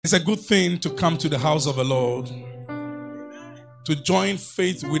It's a good thing to come to the house of the Lord, to join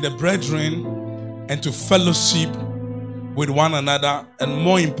faith with the brethren, and to fellowship with one another, and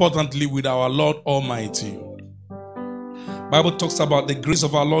more importantly, with our Lord Almighty. Bible talks about the grace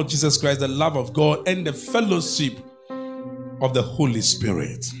of our Lord Jesus Christ, the love of God, and the fellowship of the Holy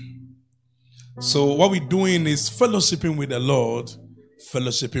Spirit. So what we're doing is fellowshipping with the Lord,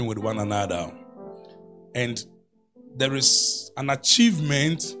 fellowshipping with one another. And there is an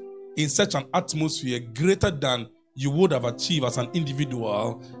achievement in such an atmosphere greater than you would have achieved as an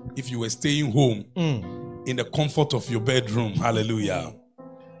individual if you were staying home in the comfort of your bedroom. Hallelujah.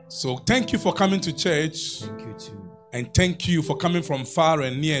 So thank you for coming to church. Thank you too. And thank you for coming from far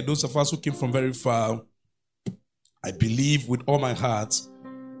and near. Those of us who came from very far, I believe with all my heart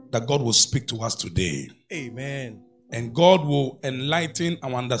that God will speak to us today. Amen. And God will enlighten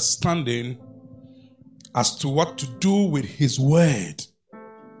our understanding as to what to do with His word.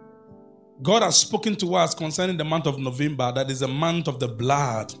 God has spoken to us concerning the month of November, that is a month of the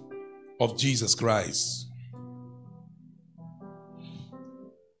blood of Jesus Christ.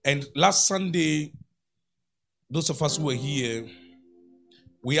 And last Sunday, those of us who were here,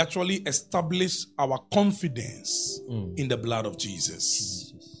 we actually established our confidence in the blood of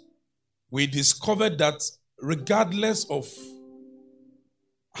Jesus. We discovered that regardless of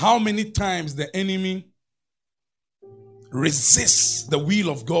how many times the enemy resists the will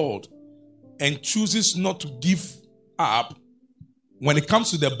of God and chooses not to give up, when it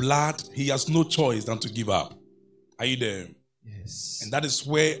comes to the blood, he has no choice than to give up. Are you there? Yes. And that is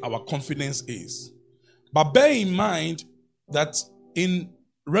where our confidence is. But bear in mind that in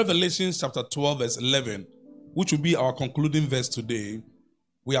Revelation chapter 12 verse 11, which will be our concluding verse today,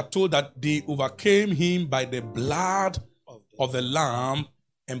 we are told that they overcame him by the blood of the Lamb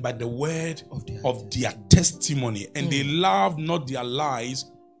and by the word of their testimony. And they loved not their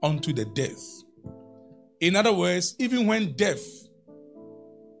lives unto the death. In other words, even when death,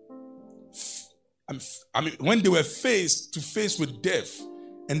 when they were face to face with death,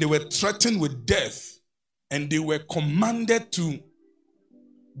 and they were threatened with death, and they were commanded to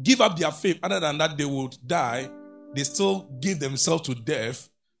give up their faith, other than that they would die, they still gave themselves to death,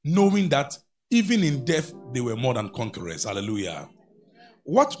 knowing that even in death, they were more than conquerors. Hallelujah.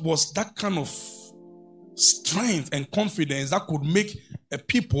 What was that kind of strength and confidence that could make a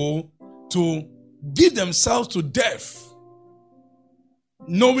people to give themselves to death,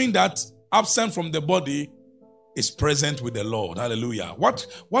 knowing that absent from the body is present with the Lord? Hallelujah. What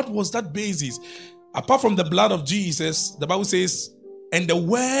was that basis? Apart from the blood of Jesus, the Bible says, and the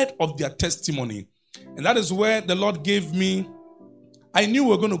word of their testimony. And that is where the Lord gave me. I knew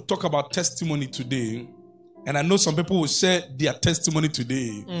we were going to talk about testimony today. And I know some people will share their testimony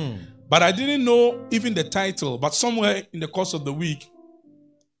today. But I didn't know even the title. But somewhere in the course of the week,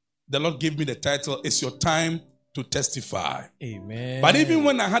 the Lord gave me the title, It's Your Time to Testify. Amen. But even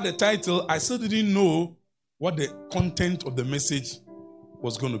when I had the title, I still didn't know what the content of the message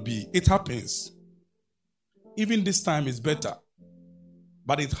was going to be. It happens. Even this time is better.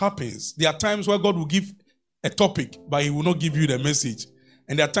 But it happens. There are times where God will give a topic, but He will not give you the message.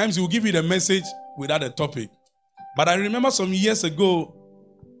 And there are times He will give you the message without a topic. But I remember some years ago,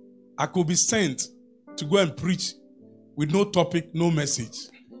 I could be sent to go and preach with no topic, no message.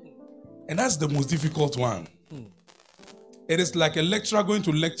 And that's the most difficult one. It is like a lecturer going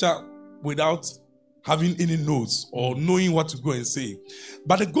to lecture without having any notes or knowing what to go and say.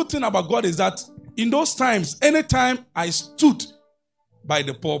 But the good thing about God is that in those times, anytime I stood by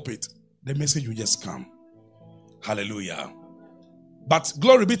the pulpit, the message will just come. Hallelujah. But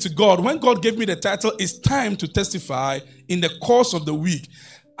glory be to God, when God gave me the title, It's Time to Testify, in the course of the week,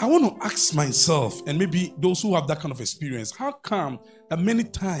 I want to ask myself, and maybe those who have that kind of experience, how come that many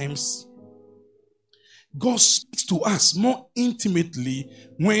times God speaks to us more intimately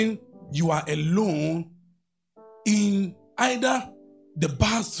when you are alone in either the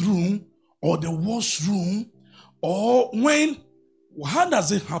bathroom or the washroom, or how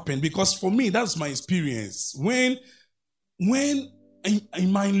does it happen? Because for me, that's my experience. When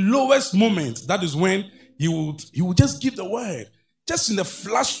in my lowest moment, that is when he would just give the word. Just in the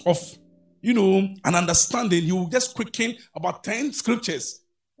flash of, an understanding, he will just quicken about 10 scriptures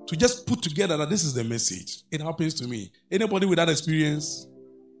to just put together that this is the message. It happens to me. Anybody with that experience?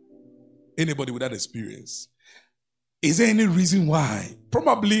 Anybody with that experience? Is there any reason why?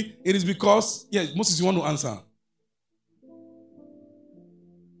 Probably it is because, Moses, you want to answer?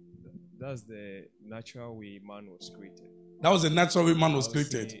 That's the natural way man was created. That was the natural way man was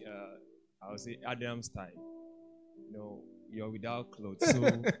created. I would say Adam's time. You're without clothes.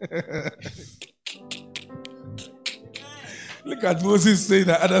 So Look at Moses saying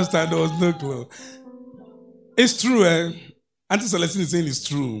that others time there was no clue. It's true, eh? Auntie Celestine is saying it's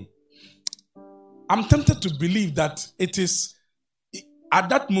true. I'm tempted to believe that it is, at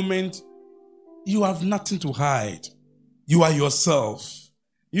that moment, you have nothing to hide. You are yourself.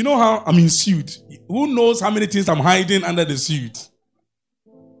 You know how I'm in suit. Who knows how many things I'm hiding under the suit?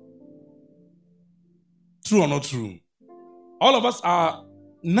 True or not true? All of us are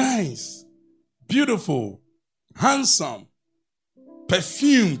nice, beautiful, handsome,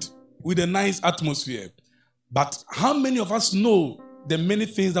 perfumed with a nice atmosphere. But how many of us know the many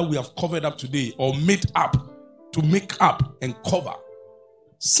things that we have covered up today or made up to make up and cover?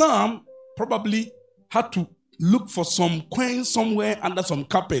 Some probably had to look for some coins somewhere under some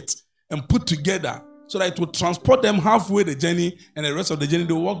carpet and put together so that it would transport them halfway the journey, and the rest of the journey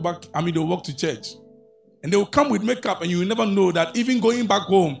they will walk back. They will walk to church. And they will come with makeup, and you will never know that even going back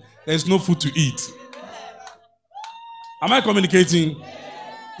home, there's no food to eat. Am I communicating?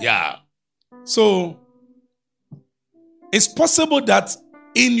 Yeah. So, it's possible that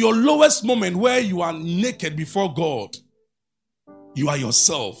in your lowest moment where you are naked before God, you are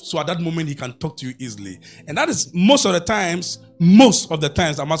yourself. So at that moment, He can talk to you easily. And that is most of the times,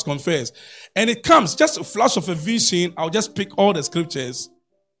 I must confess. And it comes, just a flash of a vision. I'll just pick all the scriptures,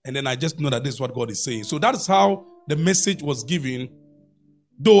 and then I just know that this is what God is saying. So that is how the message was given.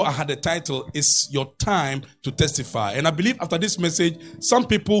 Though I had the title, It's Your Time to Testify. And I believe after this message, some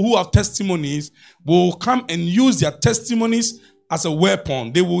people who have testimonies will come and use their testimonies as a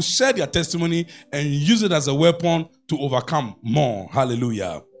weapon. They will share their testimony and use it as a weapon to overcome more.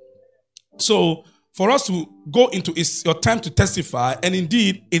 Hallelujah. So, for us to go into It's Your Time to Testify, and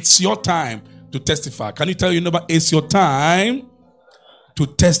indeed, it's your time to testify. Can you tell your neighbor, it's your time to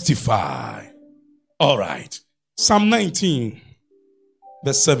testify? All right. Psalm 19,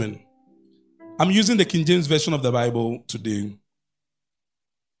 verse 7. I'm using the King James Version of the Bible today.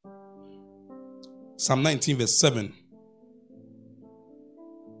 Psalm 19, verse 7.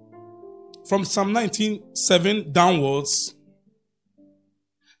 From Psalm 19:7 downwards,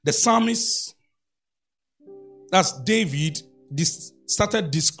 the psalmist, that's David, started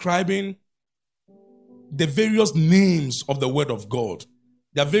describing the various names of the Word of God.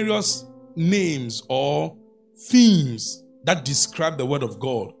 There are various names or themes that describe the Word of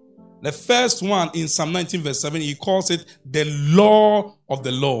God. The first one in Psalm 19 verse 7, he calls it the law of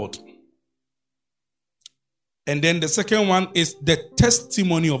the Lord. And then the second one is the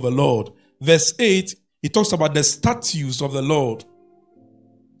testimony of the Lord. Verse 8, he talks about the statutes of the Lord.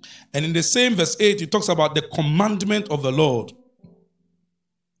 And in the same verse 8, he talks about the commandment of the Lord.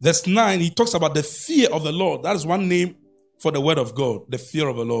 Verse 9, he talks about the fear of the Lord. That is one name for the Word of God, the fear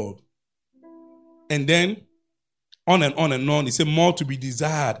of the Lord. And then, on and on and on, he said, more to be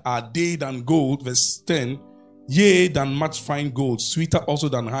desired are they than gold. Verse 10, yea, than much fine gold, sweeter also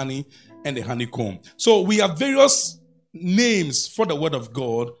than honey and the honeycomb. So we have various names for the Word of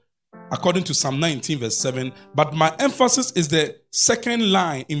God, according to Psalm 19, verse 7. But my emphasis is the second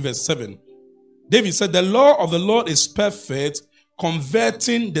line in verse 7. David said, the law of the Lord is perfect,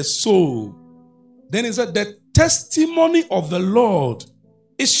 converting the soul. Then he said, the testimony of the Lord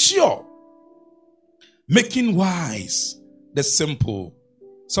is sure, making wise the simple.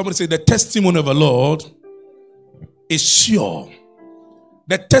 Somebody say, the testimony of the Lord is sure.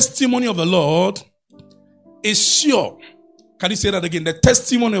 The testimony of the Lord is sure. Can you say that again? The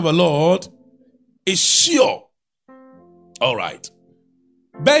testimony of the Lord is sure. All right.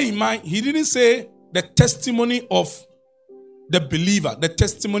 Bear in mind, he didn't say the testimony of the believer, the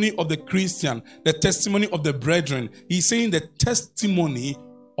testimony of the Christian, the testimony of the brethren. He's saying the testimony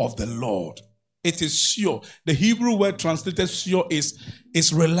of the Lord. It is sure. The Hebrew word translated sure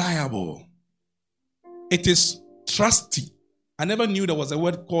is reliable. It is trusty. I never knew there was a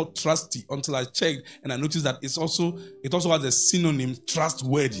word called trusty until I checked, and I noticed that it also has a synonym,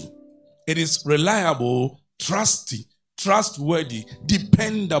 trustworthy. It is reliable, trusty, trustworthy,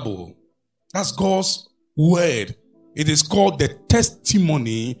 dependable. That's God's word. It is called the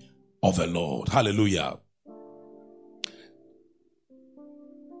testimony of the Lord. Hallelujah.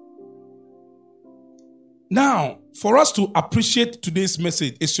 Now, for us to appreciate today's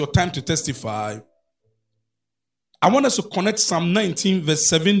message, it's your time to testify. I want us to connect Psalm 19 verse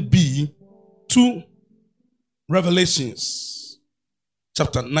 7b to Revelations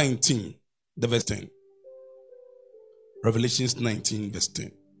chapter 19, the verse 10. Revelations 19 verse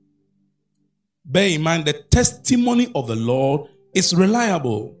 10. Bear in mind, the testimony of the Lord is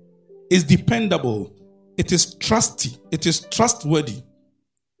reliable, is dependable, it is trusty, it is trustworthy,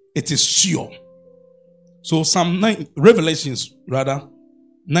 it is sure. So Revelations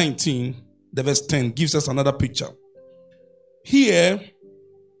 19, the verse 10 gives us another picture. here,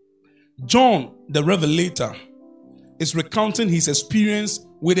 John, the Revelator, is recounting his experience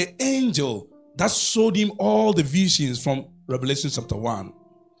with the angel that showed him all the visions from Revelation chapter 1.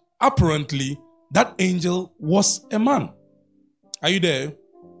 Apparently, that angel was a man. Are you there?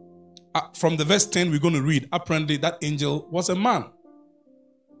 From the verse 10, we're going to read. Apparently, that angel was a man.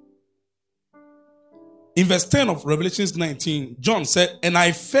 In verse 10 of Revelation 19, John said, "And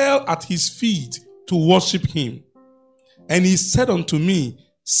I fell at his feet to worship him. And he said unto me,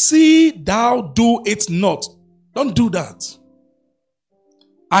 See thou do it not." Don't do that.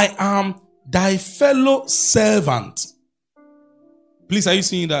 "I am thy fellow servant." Please, are you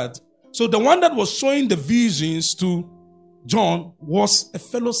seeing that? So the one that was showing the visions to John was a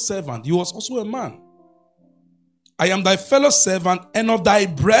fellow servant. He was also a man. "I am thy fellow servant and of thy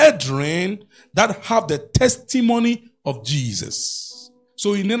brethren that have the testimony of Jesus."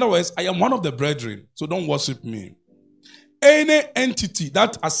 So in other words, I am one of the brethren, so don't worship me. Any entity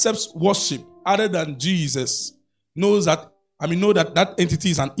that accepts worship other than Jesus know that that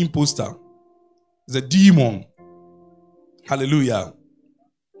entity is an imposter. It's a demon. Hallelujah.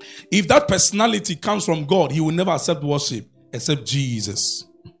 If that personality comes from God, he will never accept worship except Jesus.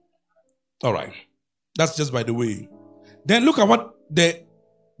 All right. That's just by the way. Then look at what the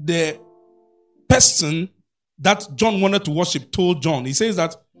person that John wanted to worship told John. He says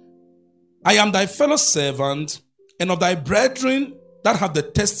that, "I am thy fellow servant and of thy brethren that have the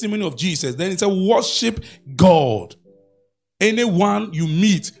testimony of Jesus." Then he said, "Worship God." Anyone you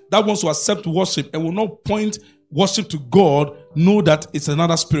meet that wants to accept worship and will not point worship to God, know that it's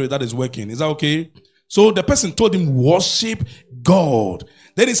another spirit that is working. Is that okay? So the person told him, "Worship God."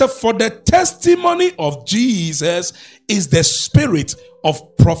 Then he said, "For the testimony of Jesus is the spirit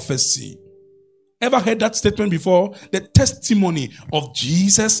of prophecy." Ever heard that statement before? The testimony of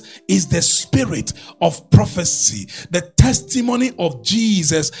Jesus is the spirit of prophecy. The testimony of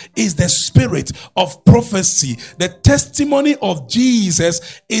Jesus is the spirit of prophecy. The testimony of Jesus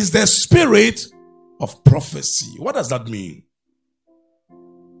is the spirit of prophecy. What does that mean?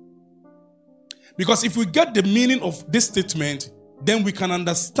 Because if we get the meaning of this statement, then we can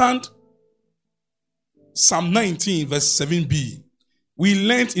understand Psalm 19 verse 7b. We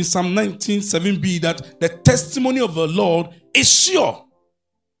learned in Psalm 19 7b that the testimony of the Lord is sure.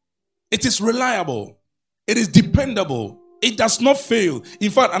 It is reliable. It is dependable. It does not fail.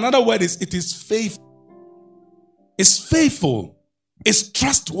 In fact, another word is it is faithful. It's faithful. It's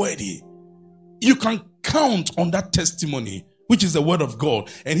trustworthy. You can count on that testimony, which is the word of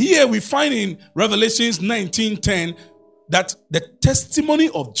God. And here we find in Revelation 19:10 that the testimony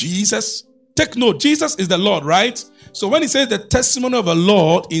of Jesus, take note, Jesus is the Lord, right? So when he says the testimony of the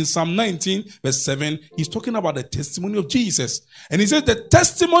Lord in Psalm 19 verse 7, he's talking about the testimony of Jesus. And he says the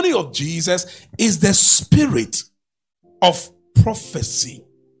testimony of Jesus is the spirit of prophecy.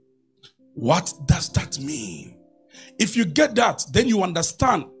 What does that mean? If you get that, then you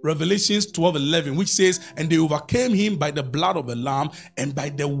understand Revelations 12:11, which says, "And they overcame him by the blood of the Lamb and by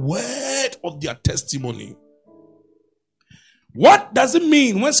the word of their testimony." What does it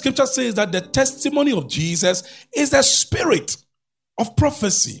mean when scripture says that the testimony of Jesus is the spirit of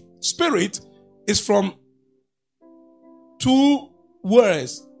prophecy? Spirit is from two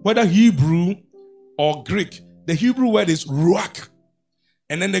words, whether Hebrew or Greek. The Hebrew word is ruach,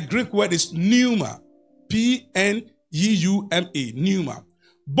 and then the Greek word is pneuma, P-N-E-U-M-A, pneuma.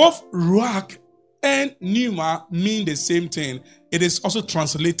 Both ruach and pneuma mean the same thing. It is also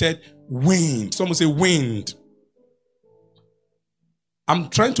translated wind. Someone say wind. I'm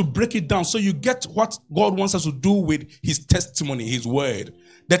trying to break it down so you get what God wants us to do with his testimony, his word.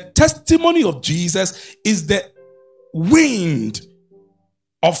 The testimony of Jesus is the wind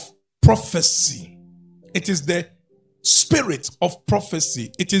of prophecy. It is the spirit of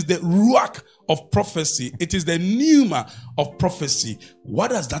prophecy. It is the ruach of prophecy. It is the pneuma of prophecy.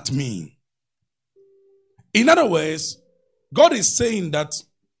 What does that mean? In other words, God is saying that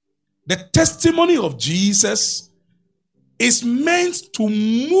the testimony of Jesus is meant to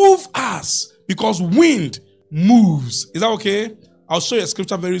move us because wind moves. Is that okay? I'll show you a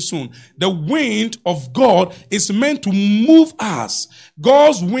scripture very soon. The wind of God is meant to move us.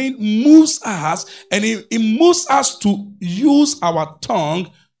 God's wind moves us, and it moves us to use our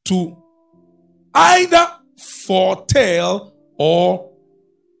tongue to either foretell or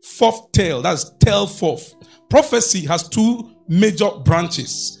forthtell. That's tell forth. Prophecy has two major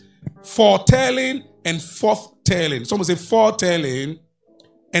branches: foretelling and forthtelling. Someone say foretelling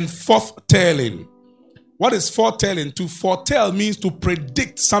and forthtelling. What is foretelling? To foretell means to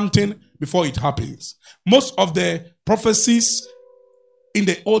predict something before it happens. Most of the prophecies in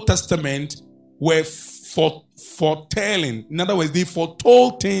the Old Testament were foretelling. In other words, they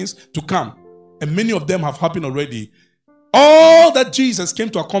foretold things to come. And many of them have happened already. All that Jesus came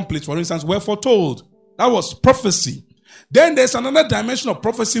to accomplish, for instance, were foretold. That was prophecy. Then there's another dimension of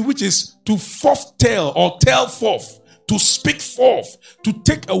prophecy, which is to foretell or tell forth, to speak forth, to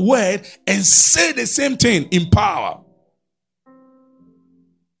take a word and say the same thing in power.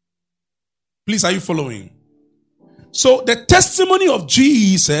 Please, are you following? So the testimony of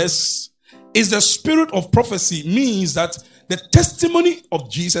Jesus is the spirit of prophecy, means that the testimony of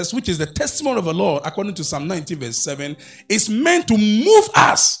Jesus, which is the testimony of the Lord, according to Psalm 90 verse 7, is meant to move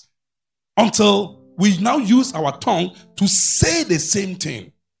us until we now use our tongue to say the same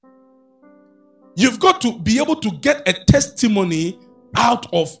thing. You've got to be able to get a testimony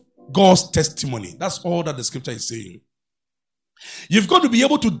out of God's testimony. That's all that the scripture is saying. You've got to be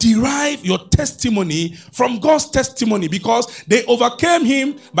able to derive your testimony from God's testimony, because they overcame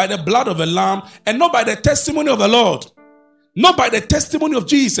him by the blood of a lamb and not by the testimony of the Lord. Not by the testimony of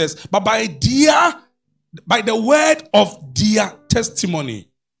Jesus, but by the word of their testimony.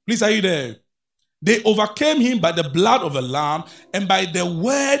 Please, are you there? They overcame him by the blood of a lamb and by the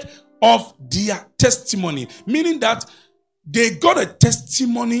word of their testimony. Meaning that they got a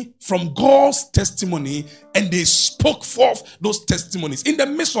testimony from God's testimony and they spoke forth those testimonies. In the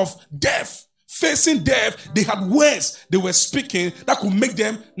midst of death, facing death, they had words they were speaking that could make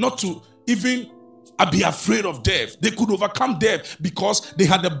them not to even be afraid of death. They could overcome death because they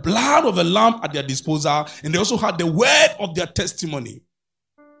had the blood of a lamb at their disposal and they also had the word of their testimony.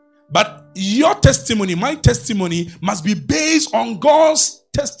 But your testimony, my testimony, must be based on God's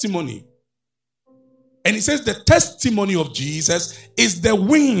testimony. And he says the testimony of Jesus is the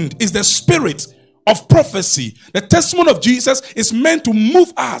wind, is the spirit of prophecy. The testimony of Jesus is meant to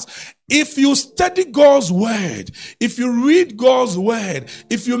move us. If you study God's word, if you read God's word,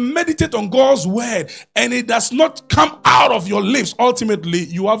 if you meditate on God's word, and it does not come out of your lips, ultimately,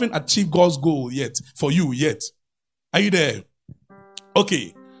 you haven't achieved God's goal yet, for you yet. Are you there?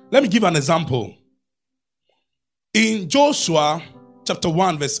 Okay, let me give an example. In Joshua chapter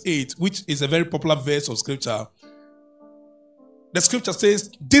 1 verse 8, which is a very popular verse of scripture, the scripture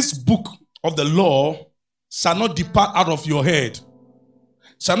says, this book of the law shall not depart out of your head,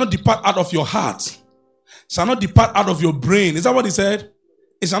 shall not depart out of your heart, shall not depart out of your brain. Is that what he said?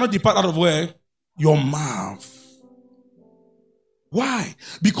 It shall not depart out of where? Your mouth. Why?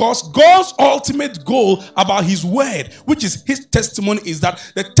 Because God's ultimate goal about his word, which is his testimony, is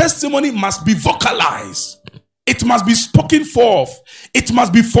that the testimony must be vocalized. It must be spoken forth. It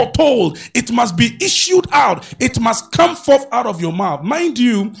must be foretold. It must be issued out. It must come forth out of your mouth. Mind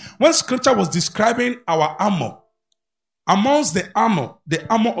you, when scripture was describing our armor, amongst the armor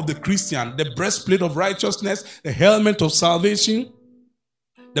of the Christian, the breastplate of righteousness, the helmet of salvation,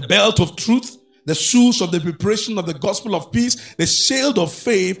 the belt of truth, the shoes of the preparation of the gospel of peace, the shield of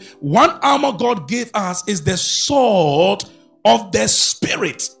faith, one armor God gave us is the sword of the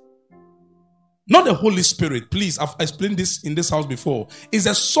Spirit. Not the Holy Spirit, please. I've explained this in this house before. It's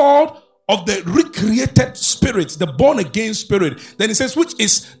a sword of the recreated spirit, the born again spirit. Then it says, which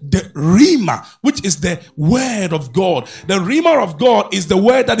is the Rhema, which is the word of God. The Rhema of God is the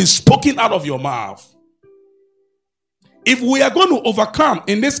word that is spoken out of your mouth. If we are going to overcome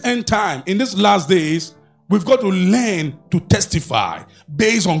in this end time, in these last days, we've got to learn to testify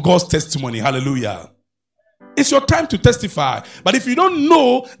based on God's testimony. Hallelujah. It's your time to testify. But if you don't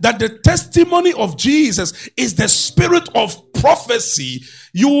know that the testimony of Jesus is the spirit of prophecy,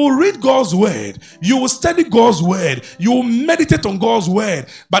 you will read God's word. You will study God's word. You will meditate on God's word.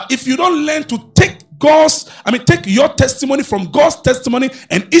 But if you don't learn to take your testimony from God's testimony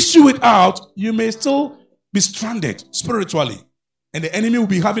and issue it out, you may still be stranded spiritually. And the enemy will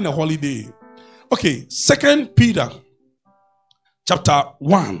be having a holiday. Okay, 2 Peter chapter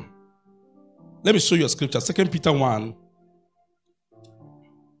 1. Let me show you a scripture. 2 Peter 1.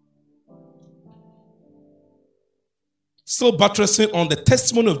 Still buttressing on the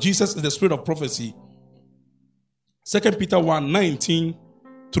testimony of Jesus in the spirit of prophecy. 2 Peter 1, 19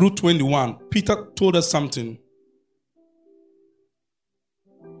 through 21. Peter told us something.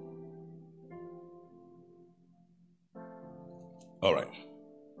 All right.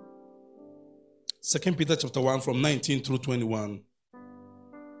 2 Peter chapter 1 from 19 through 21.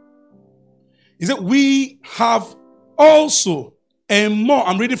 He said, we have also a more,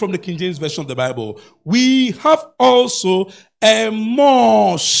 I'm reading from the King James Version of the Bible. We have also a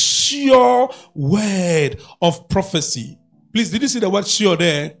more sure word of prophecy. Please, did you see the word sure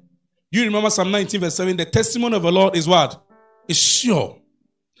there? You remember Psalm 19 verse 7, the testimony of the Lord is what? Is sure.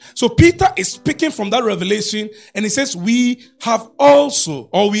 So Peter is speaking from that revelation and he says, we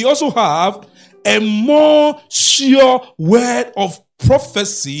also have a more sure word of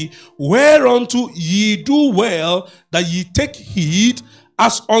prophecy, whereunto ye do well that ye take heed,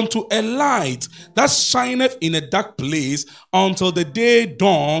 as unto a light that shineth in a dark place until the day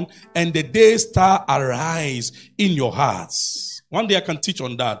dawn and the day star arise in your hearts. One day I can teach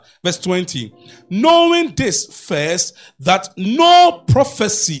on that. Verse 20. Knowing this first, that no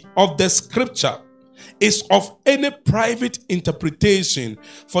prophecy of the scripture is of any private interpretation,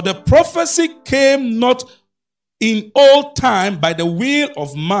 for the prophecy came not in old time by the will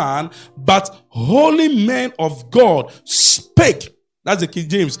of man, but holy men of God spake. That's the King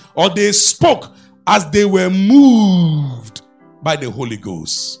James. Or they spoke as they were moved by the Holy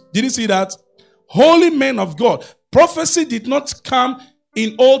Ghost. Did you see that? Holy men of God. Prophecy did not come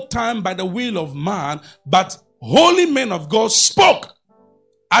in old time by the will of man, but holy men of God spoke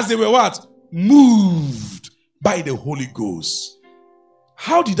as they were what? Moved by the Holy Ghost.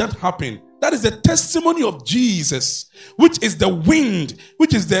 How did that happen? That is the testimony of Jesus, which is the wind,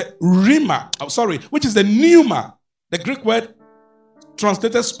 which is the rhema, which is the pneuma. The Greek word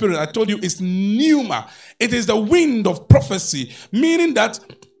translated spirit, I told you, is pneuma. It is the wind of prophecy, meaning that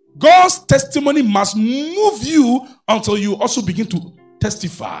God's testimony must move you until you also begin to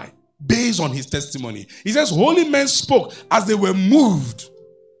testify based on his testimony. He says, holy men spoke as they were moved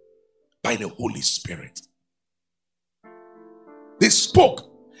by the Holy Spirit. They spoke.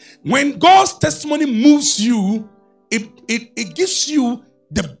 When God's testimony moves you, it gives you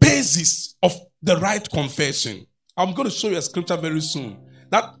the basis of the right confession. I'm going to show you a scripture very soon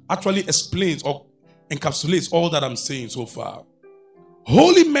that actually explains or encapsulates all that I'm saying so far.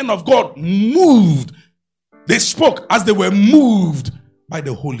 Holy men of God moved. They spoke as they were moved by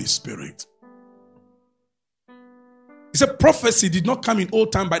the Holy Spirit. He said prophecy did not come in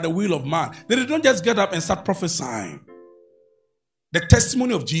old time by the will of man. They did not just get up and start prophesying. The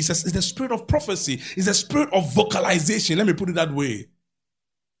testimony of Jesus is the spirit of prophecy. It's the spirit of vocalization. Let me put it that way.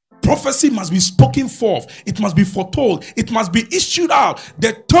 Prophecy must be spoken forth. It must be foretold. It must be issued out.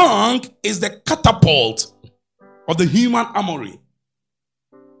 The tongue is the catapult of the human armory.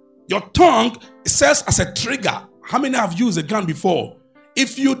 Your tongue serves as a trigger. How many have used a gun before?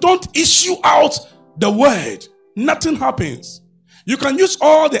 If you don't issue out the word, nothing happens. You can use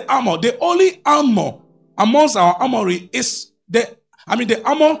all the armor. The only armor amongst our armory is the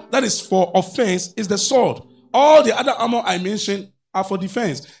armor that is for offense is the sword. All the other armor I mentioned are for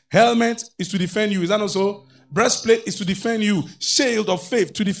defense. Helmet is to defend you. Is that not so? Breastplate is to defend you. Shield of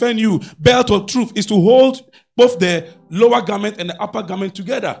faith to defend you. Belt of truth is to hold both the lower garment and the upper garment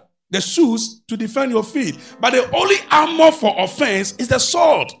together. The shoes to defend your feet. But the only armor for offense is the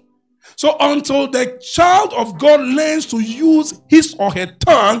sword. So until the child of God learns to use his or her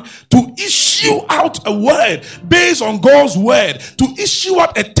tongue to issue out a word based on God's word, to issue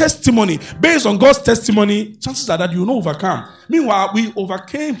out a testimony based on God's testimony, chances are that you will not overcome. Meanwhile, we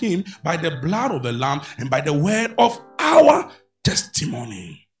overcame him by the blood of the Lamb and by the word of our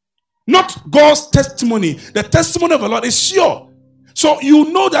testimony. Not God's testimony. The testimony of the Lord is sure. So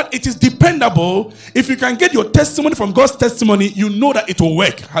you know that it is dependable. If you can get your testimony from God's testimony, you know that it will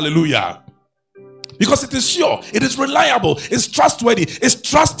work. Hallelujah. Because it is sure, it is reliable, it's trustworthy, it's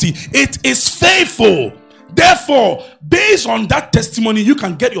trusty, it is faithful. Therefore, based on that testimony, you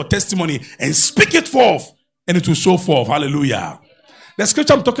can get your testimony and speak it forth, and it will show forth. Hallelujah. The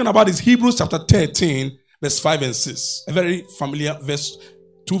scripture I'm talking about is Hebrews chapter 13, verse 5 and 6. A very familiar verse,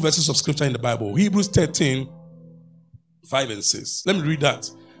 two verses of scripture in the Bible. Hebrews 13, 5 and 6. Let me read that.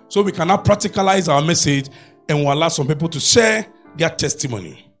 So we can now practicalize our message and we'll allow some people to share their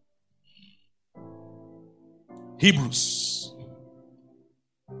testimony. Hebrews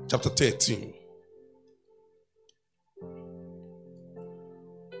chapter 13.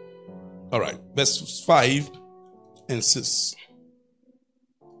 All right, verse 5 and 6.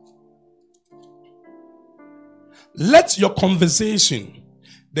 Let your conversation,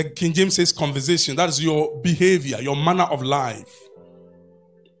 the King James says conversation, that is your behavior, your manner of life,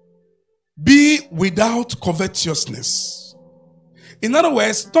 be without covetousness. In other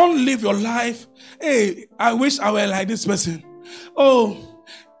words, don't live your life, hey, I wish I were like this person. Oh,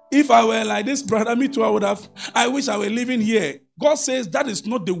 if I were like this brother, me too, I wish I were living here. God says that is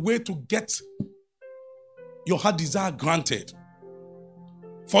not the way to get your heart desire granted.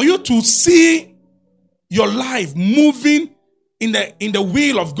 For you to see your life moving in the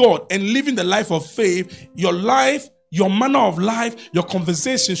will of God and living the life of faith, your life, your manner of life, your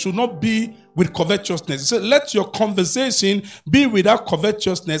conversation should not be with covetousness. So let your conversation be without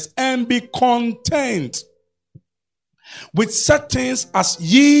covetousness and be content with such things as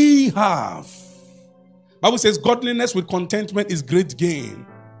ye have. Bible says godliness with contentment is great gain.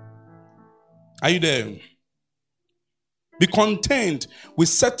 Are you there? Be content with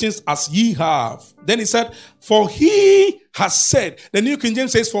such things as ye have. Then he said, for he has said. The New King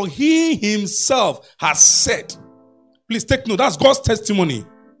James says, for he himself has said. Please take note. That's God's testimony.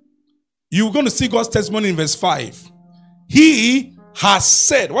 You're going to see God's testimony in verse 5. He has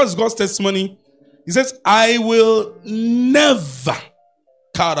said. What is God's testimony? He says, I will never.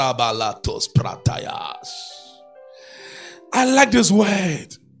 Karabalatos pratayas. I like this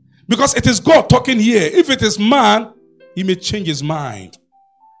word. Because it is God talking here. If it is man, he may change his mind.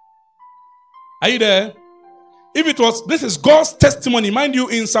 Are you there? If it was, this is God's testimony. Mind you,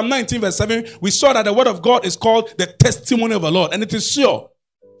 in Psalm 19 verse 7, we saw that the word of God is called the testimony of the Lord. And it is sure.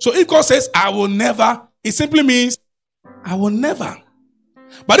 So if God says, I will never, it simply means, I will never.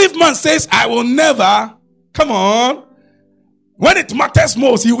 But if man says, I will never, come on. When it matters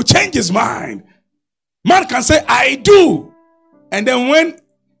most, he will change his mind. Man can say, I do. And then when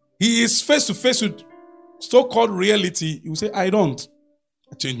he is face to face with so-called reality, he will say, I don't.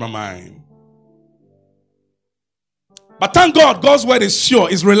 I changed my mind. But thank God, God's word is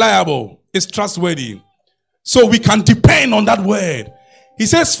sure, is reliable, is trustworthy. So we can depend on that word. He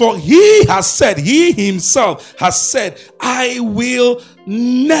says, for he has said, he himself has said, I will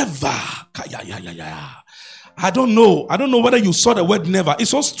never. I don't know whether you saw the word never. It's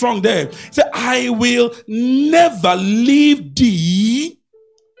so strong there. He said, I will never leave thee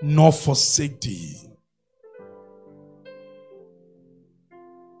nor forsake thee.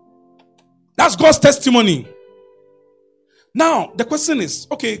 That's God's testimony. Now, the question is,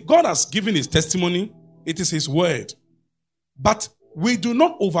 okay, God has given his testimony. It is his word. But we do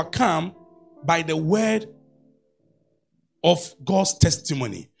not overcome by the word of God's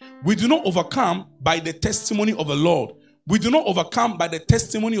testimony. We do not overcome by the testimony of the Lord. We do not overcome by the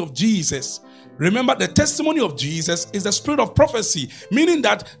testimony of Jesus. Remember, the testimony of Jesus is the spirit of prophecy, meaning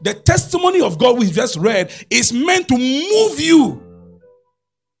that the testimony of God we just read is meant to move you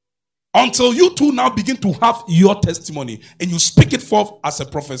until you too now begin to have your testimony and you speak it forth as a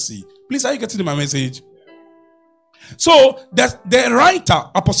prophecy. Please, are you getting my message? So, the writer,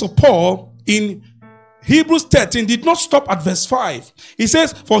 Apostle Paul, in Hebrews 13 did not stop at verse 5. He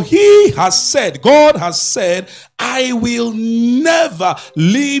says, for he has said, God has said, I will never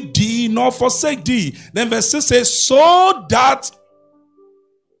leave thee nor forsake thee. Then verse 6 says, so that.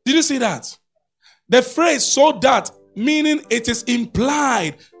 Did you see that? The phrase so that, meaning it is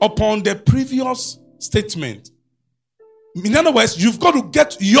implied upon the previous statement. In other words, you've got to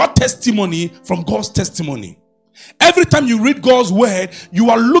get your testimony from God's testimony. Every time you read God's word, you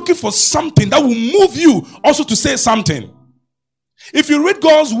are looking for something that will move you also to say something. If you read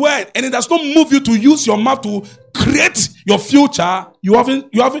God's word and it does not move you to use your mouth to create your future, you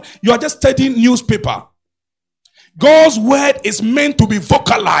are just studying newspaper. God's word is meant to be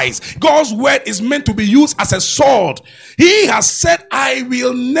vocalized. God's word is meant to be used as a sword. He has said, I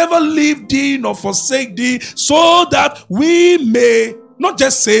will never leave thee nor forsake thee, so that we may not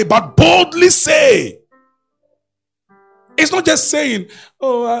just say, but boldly say. It's not just saying,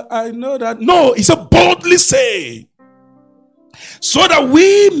 oh, I know that. No, it's a boldly say. So that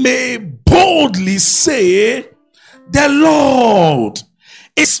we may boldly say, the Lord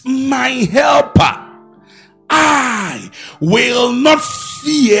is my helper. I will not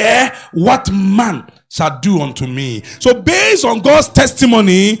fear what man shall do unto me. So based on God's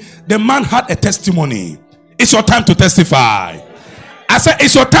testimony, the man had a testimony. It's your time to testify. I said,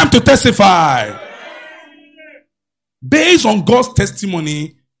 it's your time to testify. Based on God's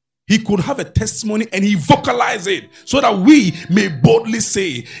testimony, he could have a testimony and he vocalized it so that we may boldly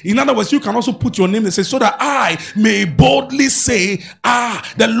say. In other words, you can also put your name and say, so that I may boldly say,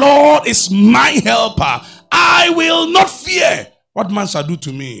 the Lord is my helper. I will not fear what man shall do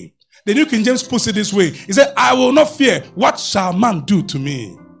to me. The New King James puts it this way. He said, I will not fear what shall man do to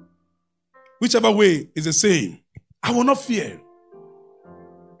me. Whichever way is the same. I will not fear.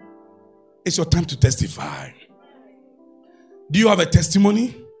 It's your time to testify. Do you have a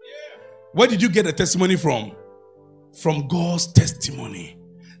testimony? Where did you get a testimony from? From God's testimony.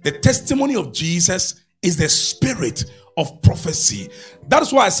 The testimony of Jesus is the spirit of prophecy.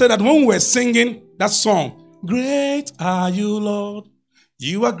 That's why I said that when we were singing that song, great are you, Lord.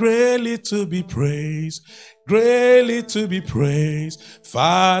 You are greatly to be praised. Greatly to be praised.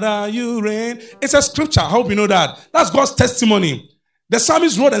 Father, you reign. It's a scripture. I hope you know that. That's God's testimony. The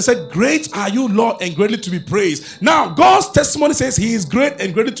psalmist wrote and said, great are you, Lord, and greatly to be praised. Now, God's testimony says he is great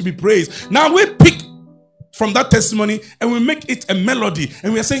and greatly to be praised. Now, we pick from that testimony and we make it a melody.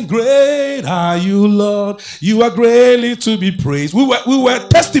 And we are saying, great are you, Lord. You are greatly to be praised. We were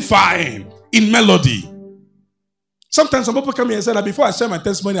testifying in melody. Sometimes some people come here and say that before I share my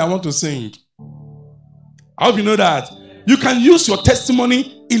testimony, I want to sing. I hope you know that. You can use your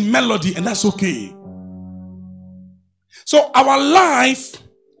testimony in melody, and that's okay. So our life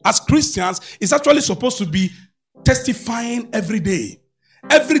as Christians is actually supposed to be testifying every day.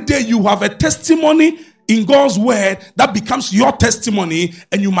 Every day you have a testimony in God's word that becomes your testimony,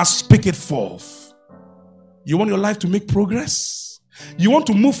 and you must speak it forth. You want your life to make progress? You want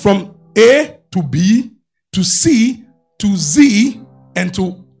to move from A to B to C to Z and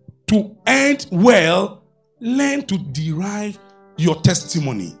to end well? Learn to derive your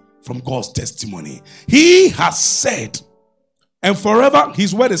testimony from God's testimony. He has said, and forever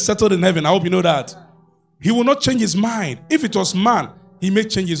his word is settled in heaven. I hope you know that. He will not change his mind. If it was man, he may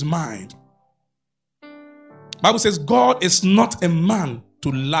change his mind. Bible says God is not a man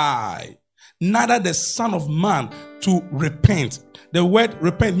to lie, neither the son of man to repent. The word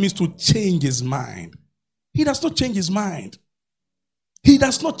repent means to change his mind. He does not change his mind. He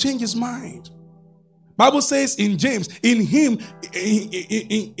does not change his mind. Bible says in James, in him,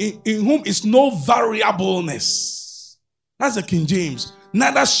 in whom is no variableness. That's the King James.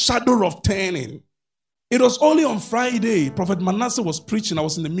 Neither shadow of turning. It was only on Friday, Prophet Manasseh was preaching. I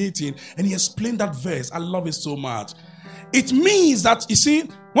was in the meeting, and he explained that verse. I love it so much. It means that, you see,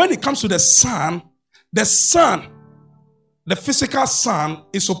 when it comes to the sun, the physical sun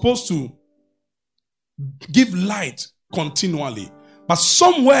is supposed to give light continually. But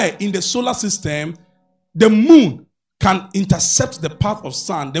somewhere in the solar system, the moon can intercept the path of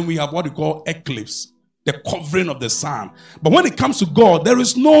sun. Then we have what we call eclipse, the covering of the sun. But when it comes to God, there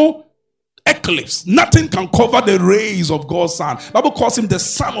is no eclipse. Nothing can cover the rays of God's sun. The Bible calls him the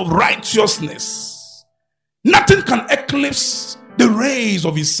Son of Righteousness. Nothing can eclipse the rays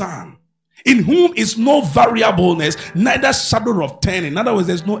of his sun, in whom is no variableness, neither shadow of turning. In other words,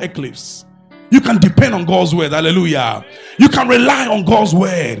 there's no eclipse. You can depend on God's word. Hallelujah. You can rely on God's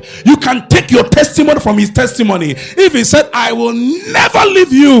word. You can take your testimony from his testimony. If he said, I will never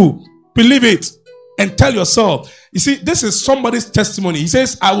leave you, believe it and tell yourself. You see, this is somebody's testimony. He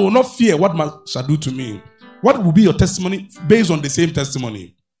says, I will not fear what man shall do to me. What will be your testimony based on the same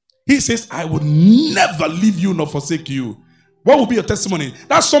testimony? He says, I will never leave you nor forsake you. What will be your testimony?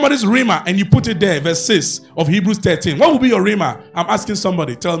 That's somebody's rhema, and you put it there, verse 6 of Hebrews 13. What will be your rhema? I'm asking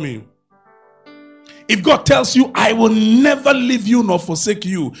somebody, tell me. If God tells you, I will never leave you nor forsake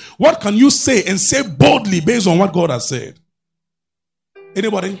you, what can you say and say boldly based on what God has said?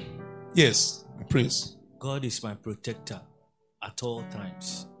 Anybody? Yes, Prince. God is my protector at all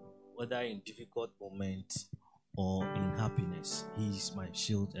times, whether in difficult moments or in happiness. He is my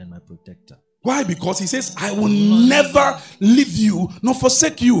shield and my protector. Why? Because he says, I will never leave you nor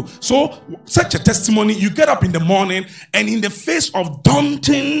forsake you. So, such a testimony, you get up in the morning, and in the face of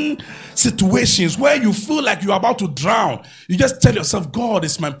daunting situations where you feel like you're about to drown, you just tell yourself, God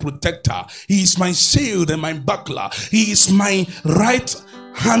is my protector. He is my shield and my buckler. He is my right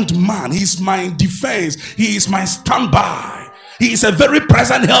hand man. He is my defense. He is my standby. He is a very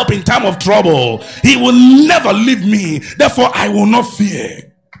present help in time of trouble. He will never leave me. Therefore, I will not fear.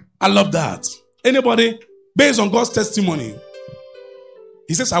 I love that. Anybody? Based on God's testimony.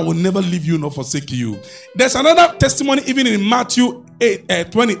 He says, I will never leave you nor forsake you. There's another testimony even in Matthew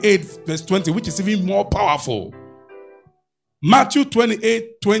 28 verse 20, which is even more powerful. Matthew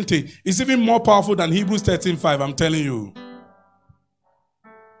 28:20 is even more powerful than Hebrews 13:5. I'm telling you.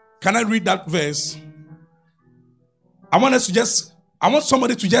 Can I read that verse? I want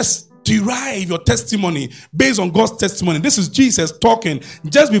somebody to just derive your testimony based on God's testimony. This is Jesus talking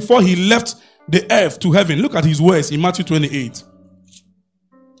just before he left the earth to heaven. Look at his words in Matthew 28.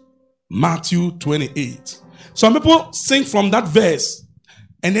 Matthew 28. Some people sing from that verse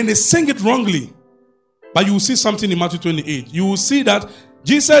and then they sing it wrongly. But you will see something in Matthew 28. You will see that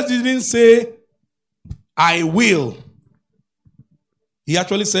Jesus didn't say, I will. He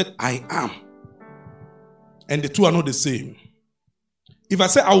actually said, I am. And the two are not the same. If I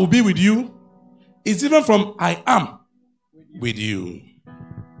say I will be with you, it's different from I am with you.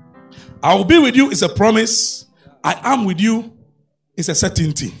 I will be with you is a promise. I am with you is a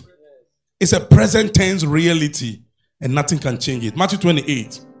certainty. It's a present tense reality, and nothing can change it. Matthew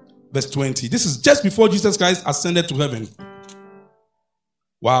 28, verse 20. This is just before Jesus Christ ascended to heaven.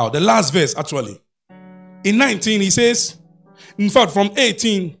 Wow, the last verse actually. In 19, he says, in fact, from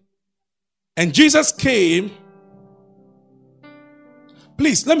 18, and Jesus came.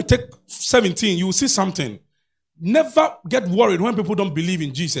 Please, let me take 17. You will see something. Never get worried when people don't believe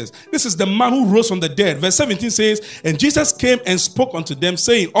in Jesus. This is the man who rose from the dead. Verse 17 says, and Jesus came and spoke unto them,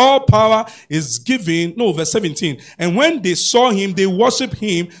 saying, all power is given. No, verse 17. And when they saw him, they worshiped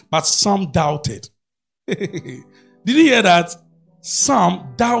him, but some doubted. Did you hear that?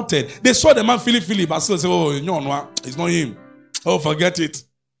 some doubted. They saw the man Philip, but still say, oh, no, it's not him. Oh, forget it.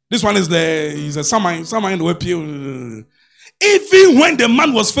 This one he's a someone in the way. Even when the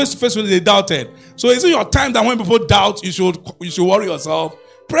man was face to face with, they doubted. So is it your time that when people doubt, you should worry yourself?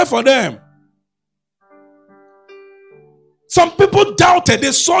 Pray for them. Some people doubted.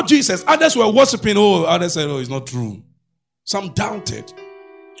 They saw Jesus. Others were worshiping. Oh, others said, oh, it's not true. Some doubted.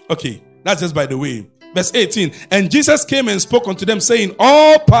 Okay, that's just by the way. Verse 18. And Jesus came and spoke unto them, saying,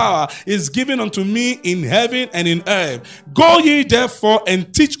 all power is given unto me in heaven and in earth. Go ye therefore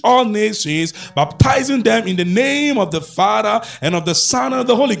and teach all nations, baptizing them in the name of the Father and of the Son and of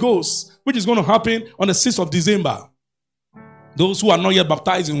the Holy Ghost, which is going to happen on the 6th of December. Those who are not yet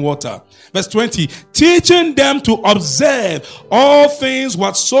baptized in water. Verse 20. Teaching them to observe all things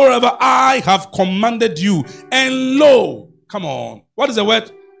whatsoever I have commanded you. And lo, come on. What is the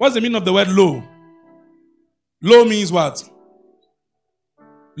word? What's the meaning of the word lo? Lo means what?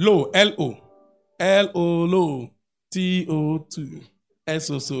 Lo, L-O. L-O, lo. T-O-2.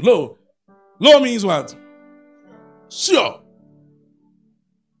 S-O-So. Lo. Lo means what? Sure.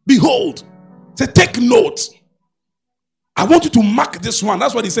 Behold. Say, take note. I want you to mark this one.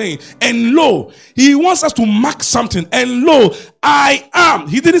 That's what he's saying. And lo, he wants us to mark something. And lo, I am.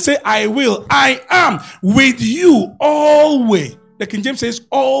 He didn't say I will. I am with you always. The King James says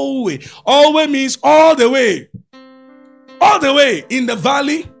always. Always means all the way. All the way. In the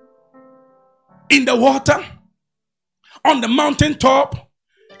valley, in the water, on the mountaintop,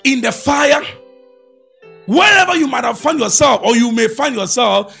 in the fire, wherever you might have found yourself, or you may find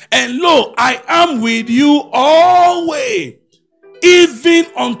yourself, and lo, I am with you always, even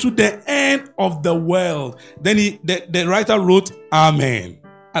unto the end of the world. Then the writer wrote, Amen.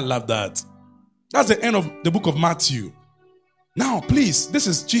 I love that. That's the end of the book of Matthew. Now, please, this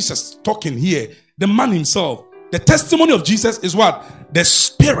is Jesus talking here. The man himself. The testimony of Jesus is what? The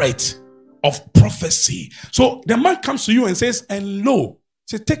spirit of prophecy. So the man comes to you and says, and lo,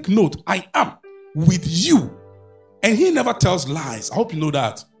 say, take note, I am with you. And he never tells lies. I hope you know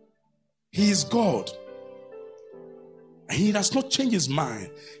that. He is God. And he does not change his mind.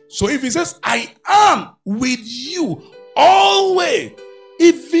 So if he says, I am with you always,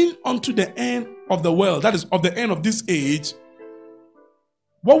 even unto the end of the world, that is, of the end of this age,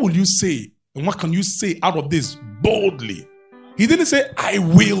 what will you say? And what can you say out of this boldly? He didn't say, I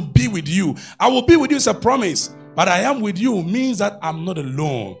will be with you. I will be with you is a promise. But I am with you means that I'm not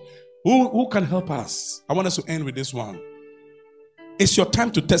alone. Who can help us? I want us to end with this one. It's your time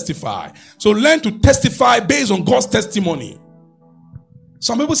to testify. So learn to testify based on God's testimony.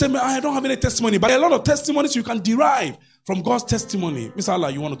 Some people say, I don't have any testimony. But there are a lot of testimonies you can derive from God's testimony. Mr. Allah,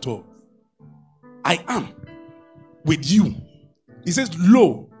 you want to talk? I am with you. He says,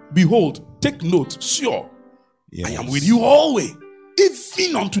 lo, behold, take note, sure. Yes. I am with you always,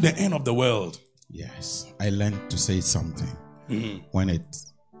 even unto the end of the world. Yes. I learned to say something when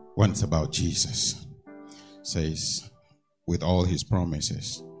it's about Jesus. Says, with all his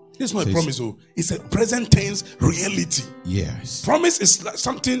promises. It's not a promise, it's a present tense reality. Yes. Promise is like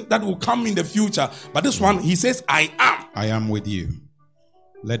something that will come in the future. But this one, he says, I am. I am with you.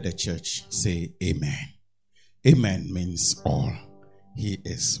 Let the church say amen. Amen means all. He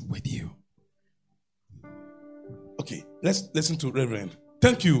is with you. Okay, let's listen to Reverend.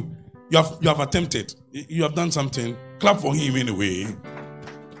 Thank you. You have attempted. You have done something. Clap for him anyway.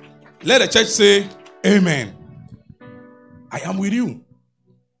 Let the church say amen. I am with you.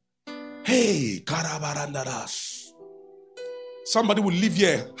 Hey, Karabarandarash. Somebody will live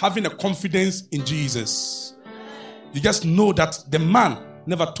here having a confidence in Jesus. You just know that the man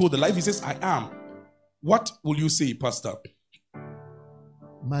never told the lie. He says, I am. What will you say, Pastor?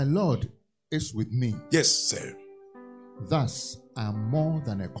 My Lord is with me. Yes, sir. Thus, I am more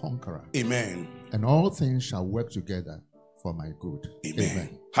than a conqueror. Amen. And all things shall work together for my good. Amen.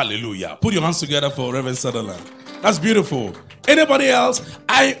 Amen. Hallelujah. Put your hands together for Reverend Sutherland. That's beautiful. Anybody else?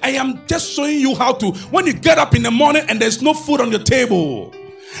 I am just showing you how to, when you get up in the morning and there's no food on your table,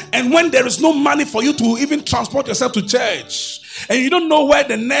 and when there is no money for you to even transport yourself to church, and you don't know where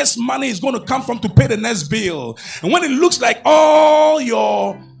the next money is going to come from to pay the next bill, and when it looks like all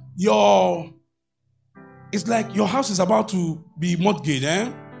your it's like your house is about to be mortgaged,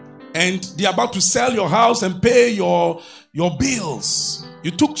 and they're about to sell your house and pay your bills.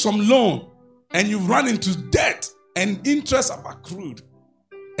 You took some loan and you've run into debt and interest have accrued,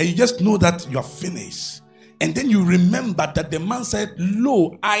 and you just know that you're finished. And then you remember that the man said,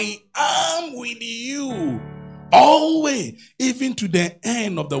 lo, I am with you always, even to the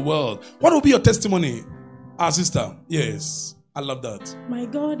end of the world. What will be your testimony? Our sister. Yes. I love that. My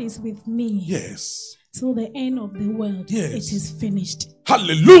God is with me. Yes. till the end of the world. Yes. It is finished.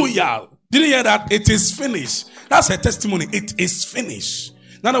 Hallelujah. Did you hear that? It is finished. That's her testimony. It is finished.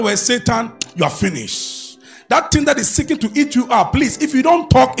 In other words, Satan, you are finished. That thing that is seeking to eat you up, please, if you don't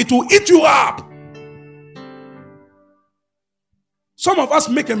talk, it will eat you up. Some of us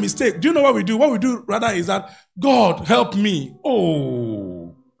make a mistake. Do you know what we do? What we do rather is that, God, help me.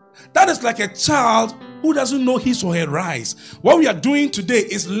 Oh, that is like a child who doesn't know his or her rights. What we are doing today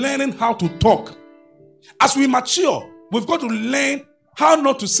is learning how to talk. As we mature, we've got to learn how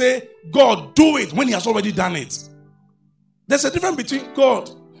not to say, God, do it, when he has already done it. There's a difference between God.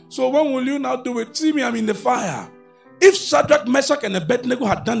 So when will you now do it? See me, I'm in the fire. If Shadrach, Meshach, and Abednego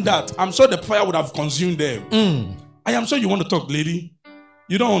had done that, I'm sure the fire would have consumed them. I am sure you want to talk, lady.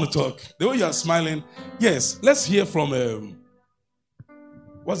 You don't want to talk. The way you are smiling. Yes, let's hear from,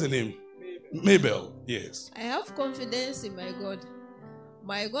 what's the name? Mabel. Yes. I have confidence in my God.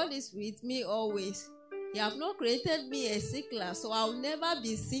 My God is with me always. He have not created me a sickler, so I'll never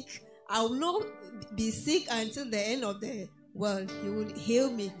be sick. I will not be sick until the end of the world. He will heal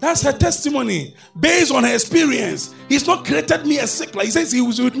me. That's her testimony. Based on her experience. He's not created me a sickler. He says he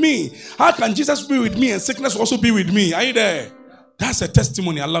was with me. How can Jesus be with me and sickness also be with me? Are you there? That's a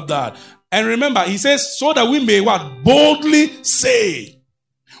testimony. I love that. And remember, he says, so that we may what? Boldly say.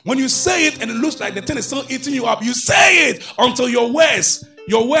 When you say it and it looks like the thing is still eating you up, you say it until your words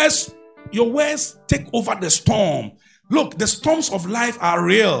take over the storm. Look, the storms of life are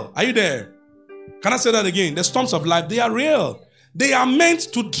real. Are you there? Can I say that again? The storms of life, they are real. They are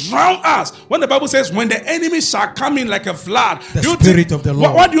meant to drown us. When the Bible says, when the enemy shall come in like a flood, the Spirit of the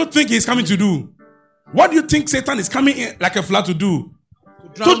Lord. What do you think he's coming to do? What do you think Satan is coming in like a flood to do?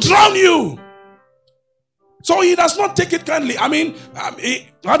 To drown you. So he does not take it kindly. I mean,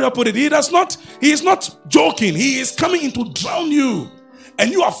 how do I put it? He is not joking. He is coming in to drown you. And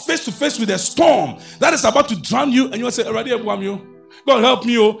you are face to face with a storm that is about to drown you. And you will say, God help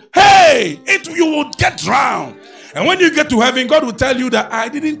me. Oh. Hey, you will get drowned. And when you get to heaven, God will tell you that I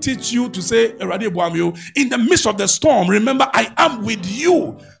didn't teach you to say, in the midst of the storm, remember, I am with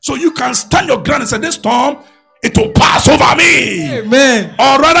you. So you can stand your ground and say, this storm, it will pass over me. Amen.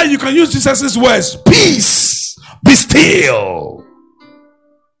 Or rather, you can use Jesus' words, peace, be still.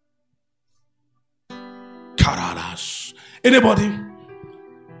 Karadash. Anybody?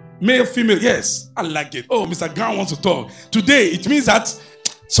 Male, female, yes, I like it. Oh, Mr. Grant wants to talk. Today, it means that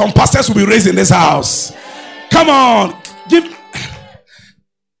some pastors will be raised in this house. Come on.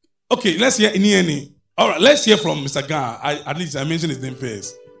 Okay, let's hear Inieni. All right, let's hear from Mr. Grant. At least I mentioned his name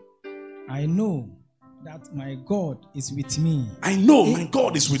first. I know that my God is with me. I know my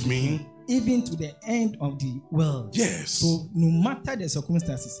God is with me. Even to the end of the world. Yes. So no matter the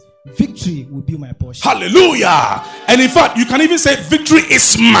circumstances, victory will be my portion. Hallelujah. And in fact, you can even say victory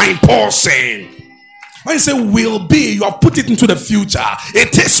is my portion. When you say will be, you have put it into the future.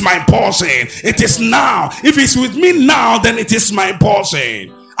 It is my portion. It is now. If it's with me now, then it is my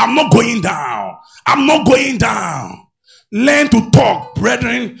portion. I'm not going down. I'm not going down. Learn to talk,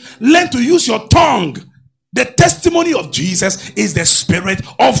 brethren. Learn to use your tongue. The testimony of Jesus is the spirit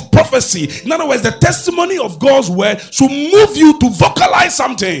of prophecy. In other words, the testimony of God's word should move you to vocalize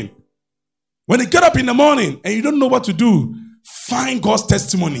something. When you get up in the morning and you don't know what to do, find God's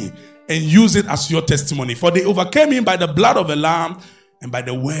testimony and use it as your testimony. For they overcame him by the blood of the Lamb and by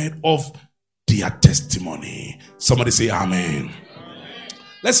the word of their testimony. Somebody say amen.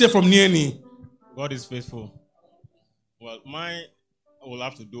 Let's hear from Nieni. God is faithful. Well, mine will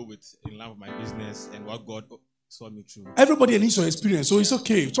have to do with in line with my business and what God saw me through. Everybody needs your experience, so it's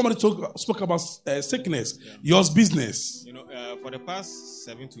okay. Somebody spoke about sickness. Yeah. Yours business. You know, for the past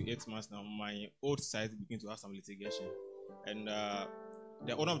 7 to 8 months now, my old site began to have some litigation, and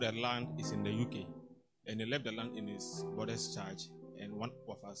the owner of the land is in the UK, and he left the land in his brother's charge. And one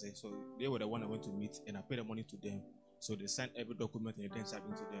of us said, so they were the one I went to meet, and I paid the money to them. So they sent every document and then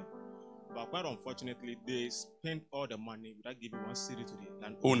charged to them. But quite unfortunately, they spent all the money without giving one city to the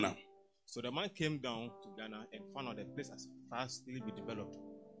landowner. So the man came down to Ghana and found out the place has fastly been developed.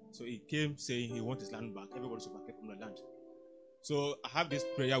 So he came saying he wants his land back. Everybody should back from the land. So I have this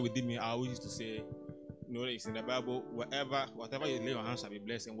prayer within me. I always used to say, you know, it's in the Bible, whatever you lay your hands shall be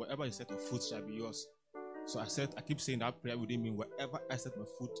blessed, and whatever you set your foot shall be yours. So I keep saying that prayer within me. Wherever I set my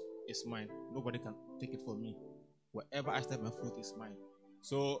foot is mine. Nobody can take it from me. Wherever I set my foot is mine.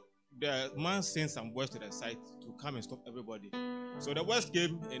 So the man sent some boys to the site to come and stop everybody. So the boys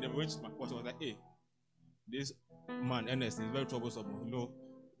came and they reached my person. Was like, hey, this man, Ernest, is very troublesome. You know,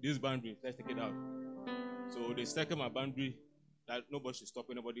 this boundary, let's take it out. So they second my boundary that nobody should stop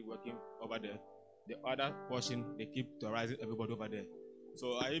anybody working over there. The other portion, they keep terrorizing everybody over there.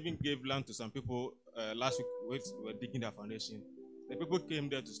 So I even gave land to some people last week which were digging their foundation. The people came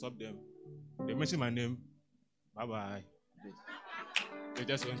there to stop them. They mentioned my name. Bye-bye. They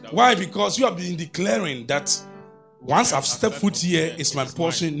just went out. Why? Because you have been declaring that once I've stepped foot here, it's my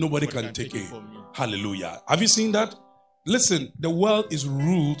portion. Nobody can take it. Hallelujah. Have you seen that? Listen, the world is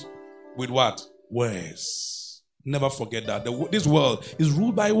ruled with what? Words. Never forget that. This world is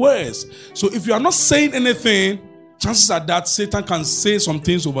ruled by words. So if you are not saying anything, chances are that Satan can say some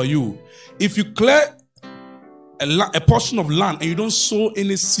things over you. If you clear a portion of land and you don't sow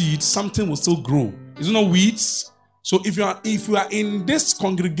any seed, something will still grow. Is it not weeds? So if you are in this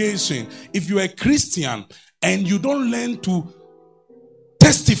congregation, if you are a Christian and you don't learn to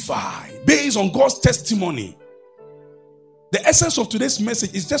testify based on God's testimony, the essence of today's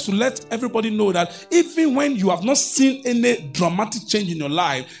message is just to let everybody know that even when you have not seen any dramatic change in your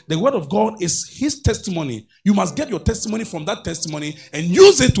life, the word of God is his testimony. You must get your testimony from that testimony and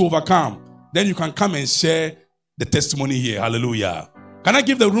use it to overcome. Then you can come and share the testimony here. Hallelujah. Can I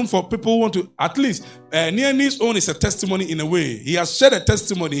give the room for people who want to, at least, Nearly's own is a testimony in a way. He has shared a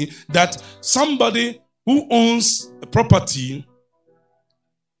testimony that somebody who owns a property,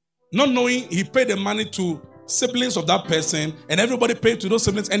 not knowing, he paid the money to siblings of that person, and everybody paid to those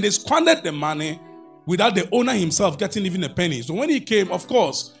siblings, and they squandered the money without the owner himself getting even a penny. So when he came, of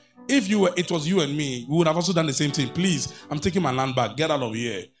course, if it was you and me, we would have also done the same thing. Please, I'm taking my land back. Get out of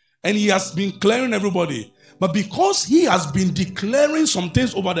here. And he has been clearing everybody. But because he has been declaring some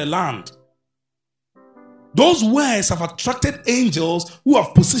things over the land, those words have attracted angels who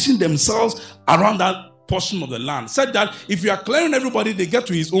have positioned themselves around that portion of the land. Said that if you are clearing everybody, they get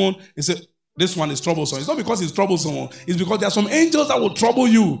to his own and say, this one is troublesome. It's not because he's troublesome. It's because there are some angels that will trouble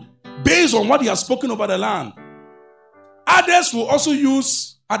you based on what he has spoken over the land. Others will also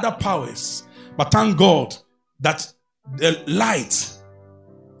use other powers. But thank God that the light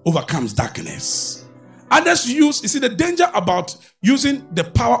overcomes darkness. Others use, you see, the danger about using the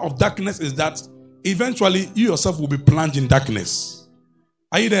power of darkness is that eventually you yourself will be plunged in darkness.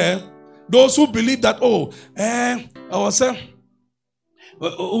 Are you there? Those who believe that,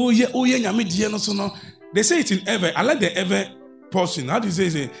 they say it in ever. I like the ever portion. How do you say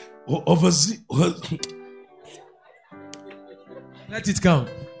it? Let it come.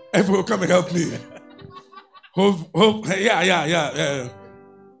 Everyone come and help me. Yeah.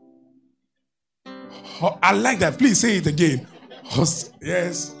 I like that. Please say it again.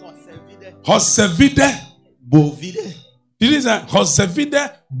 Yes. Hosevide bovide. It is a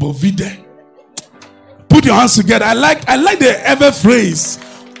Hosevide bovide. Put your hands together. I like the ever phrase.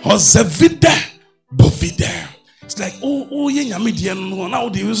 Hosevide bovide. It's like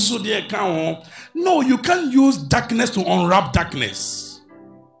no, you can't use darkness to unwrap darkness.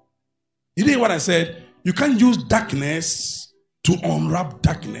 You hear what I said? You can't use darkness to unwrap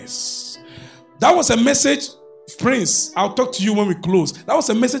darkness. That was a message, Prince. I'll talk to you when we close. That was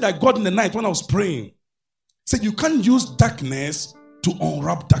a message I got in the night when I was praying. He said, you can't use darkness to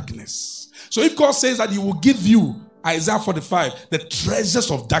unwrap darkness. So if God says that he will give you, Isaiah 45, the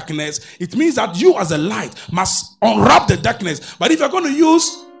treasures of darkness, it means that you as a light must unwrap the darkness. But if you're going to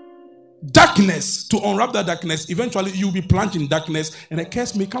use darkness to unwrap that darkness, eventually you'll be plunged in darkness and a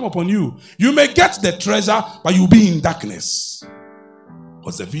curse may come upon you. You may get the treasure, but you'll be in darkness.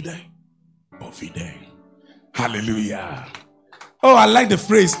 What's the video? Bovide. Hallelujah. Oh, I like the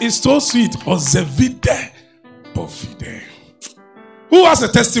phrase. It's so sweet. Ozevide bovide. Who has a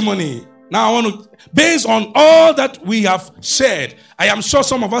testimony? Now I want to, based on all that we have shared, I am sure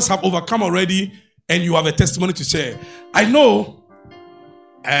some of us have overcome already and you have a testimony to share. I know,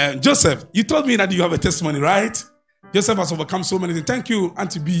 Joseph, you told me that you have a testimony, right? Joseph has overcome so many things. Thank you,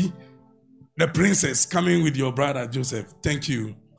 Auntie B, the princess, coming with your brother Joseph. Thank you.